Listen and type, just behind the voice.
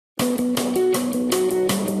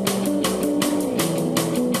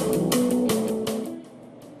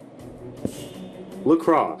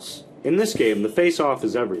Lacrosse. In this game, the face-off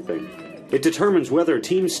is everything. It determines whether a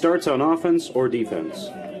team starts on offense or defense.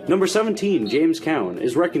 Number 17, James Cowan,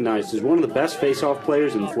 is recognized as one of the best face-off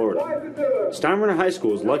players in Florida. Steinbrenner High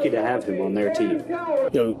School is lucky to have him on their team.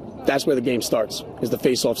 That's where the game starts, is the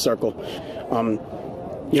face-off circle.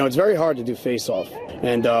 It's very hard to do face-off.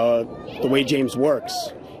 And the way James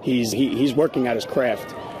works, he's working at his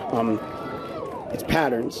craft. It's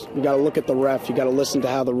patterns. You got to look at the ref. You got to listen to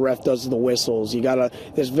how the ref does the whistles. You got to.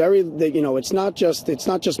 It's not just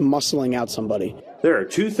muscling out somebody. There are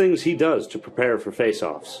two things he does to prepare for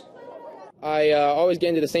face-offs. I always get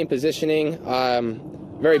into the same positioning.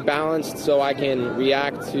 Very balanced, so I can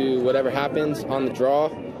react to whatever happens on the draw.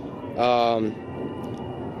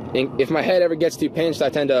 If my head ever gets too pinched, I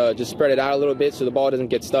tend to just spread it out a little bit so the ball doesn't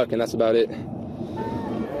get stuck, and that's about it.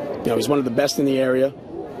 He's one of the best in the area,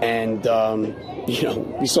 and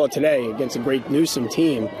we saw today against a great Newsome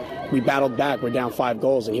team. We battled back. We're down 5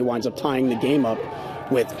 goals, and he winds up tying the game up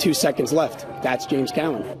with 2 seconds left. That's James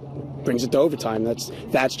Cowan. Brings it to overtime.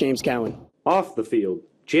 That's James Cowan. Off the field,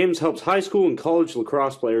 James helps high school and college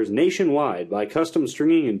lacrosse players nationwide by custom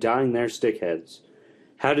stringing and dyeing their stick heads.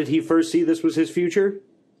 How did he first see this was his future?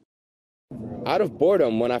 Out of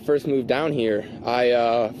boredom, when I first moved down here,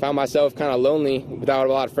 I found myself kind of lonely without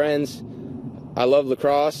a lot of friends. I love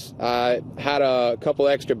lacrosse. I had a couple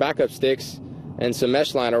extra backup sticks and some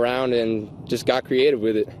mesh line around and just got creative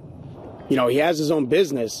with it. He has his own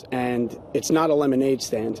business, and it's not a lemonade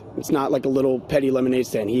stand. It's not like a little petty lemonade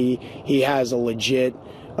stand. He has a legit,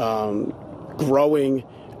 growing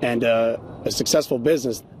and a successful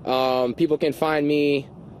business. People can find me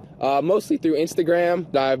mostly through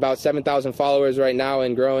Instagram. I have about 7,000 followers right now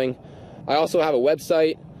and growing. I also have a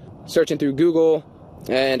website, searching through Google,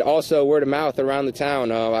 and also word of mouth around the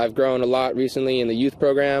town. I've grown a lot recently in the youth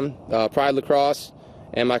program, Pride Lacrosse,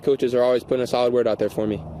 and my coaches are always putting a solid word out there for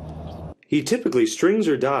me. He typically strings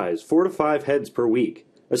or dyes 4 to 5 heads per week.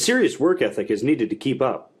 A serious work ethic is needed to keep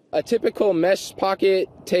up. A typical mesh pocket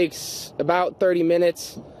takes about 30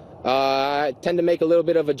 minutes. I tend to make a little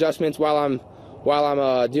bit of adjustments while I'm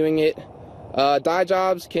doing it. Dye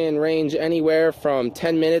jobs can range anywhere from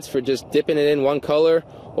 10 minutes for just dipping it in one color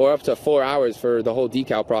or up to 4 hours for the whole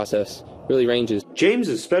decal process. Really ranges.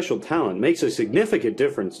 James's special talent makes a significant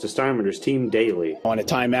difference to Steinbrenner's team daily. On a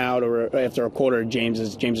timeout or after a quarter, James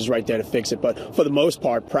is right there to fix it. But for the most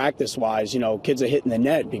part, practice-wise, kids are hitting the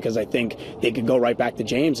net because I think they could go right back to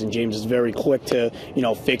James, and James is very quick to,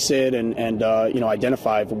 fix it and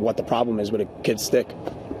identify what the problem is with a kid's stick.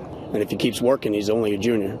 And if he keeps working, he's only a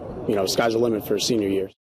junior. Sky's the limit for his senior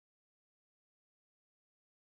years.